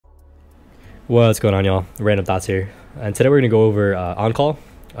What's going on, y'all? Random thoughts here. And today we're going to go over on-call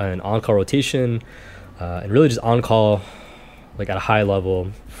and on-call rotation, and really just on-call like at a high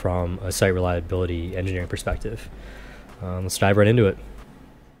level from a site reliability engineering perspective. Let's dive right into it.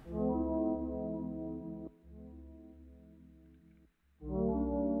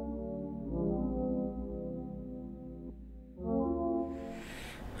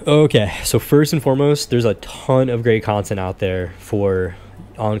 Okay, so first and foremost, there's a ton of great content out there for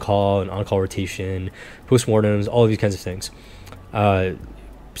on-call and on-call rotation, postmortems, all of these kinds of things.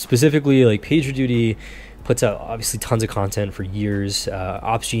 Specifically, like PagerDuty puts out obviously tons of content for years.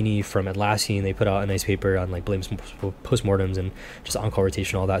 OpsGenie from Atlassian, they put out a nice paper on like blames postmortems and just on-call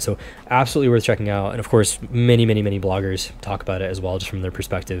rotation, all that. So absolutely worth checking out. And of course, many bloggers talk about it as well, just from their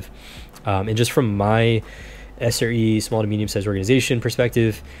perspective. And just from my SRE, small to medium-sized organization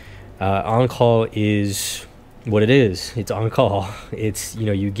perspective, on-call is what it is. It's on-call. It's,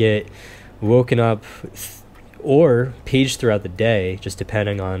 you get woken up or paged throughout the day, just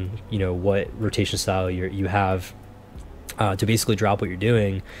depending on, what rotation style you have, to basically drop what you're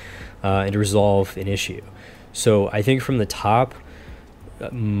doing and to resolve an issue. So I think from the top,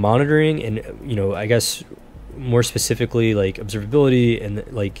 monitoring and, I guess more specifically like observability and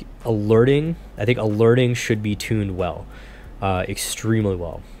like alerting, I think alerting should be tuned well, extremely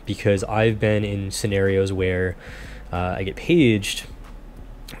well, because I've been in scenarios where I get paged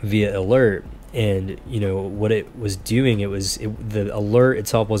via alert, and what it was doing, the alert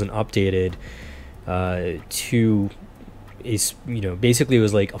itself wasn't updated to basically it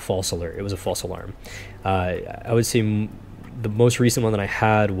was like a false alert. It was a false alarm. I would say the most recent one that I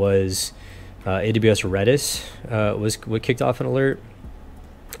had was AWS Redis was what kicked off an alert,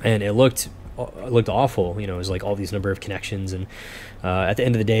 and it looked awful. It was like all these number of connections, and at the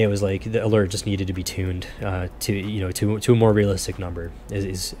end of the day, it was like the alert just needed to be tuned to a more realistic number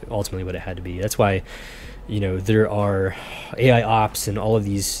is ultimately what it had to be. That's why there are AI ops and all of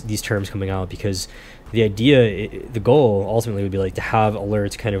these terms coming out, because the goal ultimately would be like to have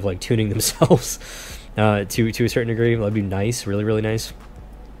alerts kind of like tuning themselves to a certain degree. That'd be nice, really nice.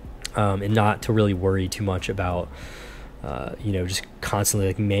 And not to really worry too much about, just constantly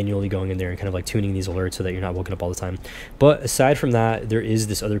like manually going in there and kind of like tuning these alerts so that you're not woken up all the time. But aside from that, there is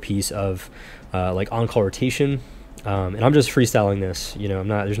this other piece of like on-call rotation, and I'm just freestyling this.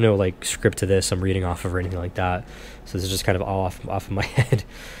 There's no like script to this I'm reading off of or anything like that. So this is just kind of all off of my head.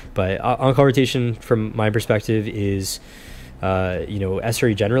 But on-call rotation from my perspective is,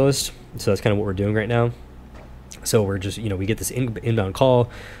 SRE generalist. So that's kind of what we're doing right now. So we're just, we get this inbound call.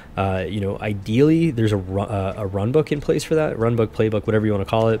 Ideally there's a run book in place for that, run book, playbook, whatever you want to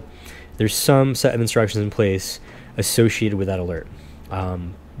call it. There's some set of instructions in place associated with that alert.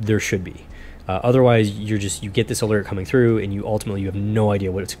 There should be. Otherwise you get this alert coming through and you have no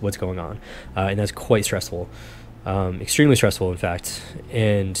idea what's going on. And that's quite stressful, extremely stressful in fact.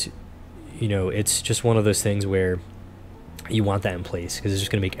 And, it's just one of those things where you want that in place because it's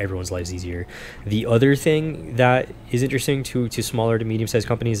just going to make everyone's lives easier. The other thing that is interesting to smaller to medium-sized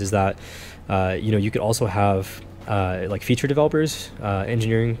companies is that, you could also have like feature developers,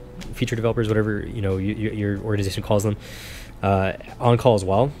 engineering feature developers, whatever, your organization calls them, on call as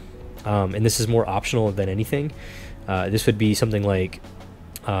well. And this is more optional than anything. This would be something like,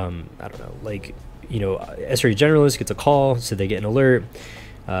 SRE generalist gets a call, so they get an alert.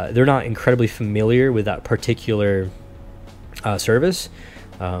 They're not incredibly familiar with that particular service,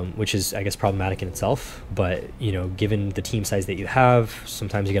 which is, I guess, problematic in itself. But given the team size that you have,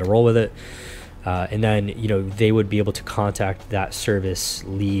 sometimes you got to roll with it. And then they would be able to contact that service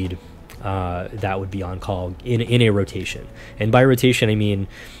lead that would be on call in a rotation. And by rotation, I mean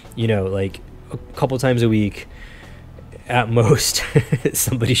like a couple times a week at most.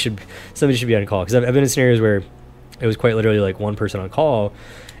 somebody should be on call, because I've been in scenarios where it was quite literally like one person on call,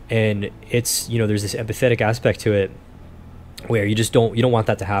 and it's there's this empathetic aspect to it where you don't want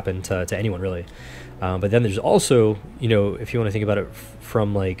that to happen to anyone really. But then there's also, if you want to think about it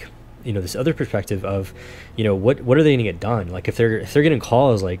from like, this other perspective of, what are they going to get done? Like if they're getting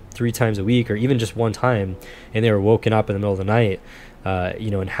calls like 3 times a week or even just one time, and they were woken up in the middle of the night,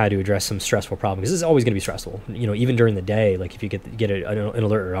 and had to address some stressful problem, because this is always going to be stressful, even during the day. Like if you get an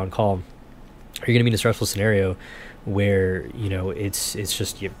alert or on call, you're going to be in a stressful scenario where, it's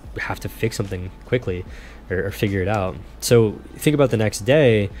just, you have to fix something quickly or figure it out. So think about the next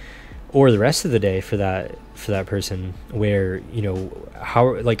day or the rest of the day for that person, where,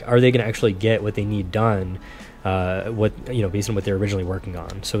 how, like, are they going to actually get what they need done, based on what they're originally working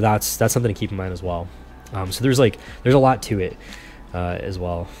on. So that's something to keep in mind as well. So there's a lot to it, as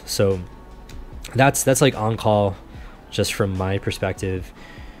well. So that's like on call, just from my perspective.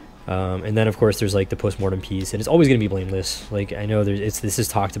 And then of course there's like the postmortem piece, and it's always going to be blameless. Like I know this is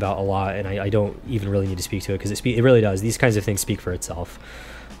talked about a lot, and I don't even really need to speak to it because it really does. These kinds of things speak for itself.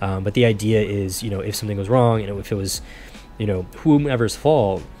 But the idea is, if something goes wrong, if it was, whomever's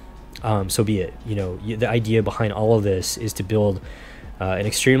fault, so be it. The idea behind all of this is to build an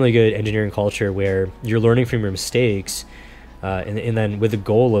extremely good engineering culture where you're learning from your mistakes, and then with the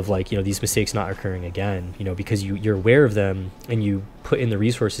goal of these mistakes not occurring again, because you're aware of them and you put in the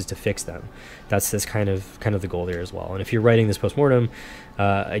resources to fix them. That's kind of the goal there as well. And if you're writing this postmortem,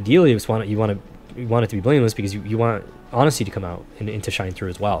 ideally you want it to be blameless because you want honesty to come out and to shine through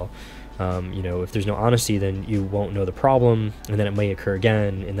as well. If there's no honesty, then you won't know the problem, and then it may occur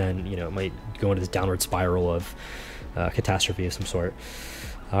again, and then it might go into this downward spiral of catastrophe of some sort.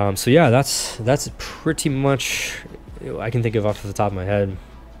 So yeah, that's pretty much I can think of off the top of my head.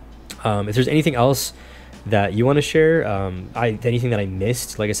 If there's anything else that you want to share, anything that I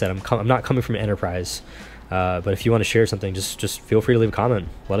missed, like I said, I'm not coming from an enterprise, but if you want to share something, just feel free to leave a comment.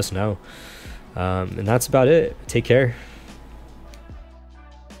 Let us know. And that's about it. Take care.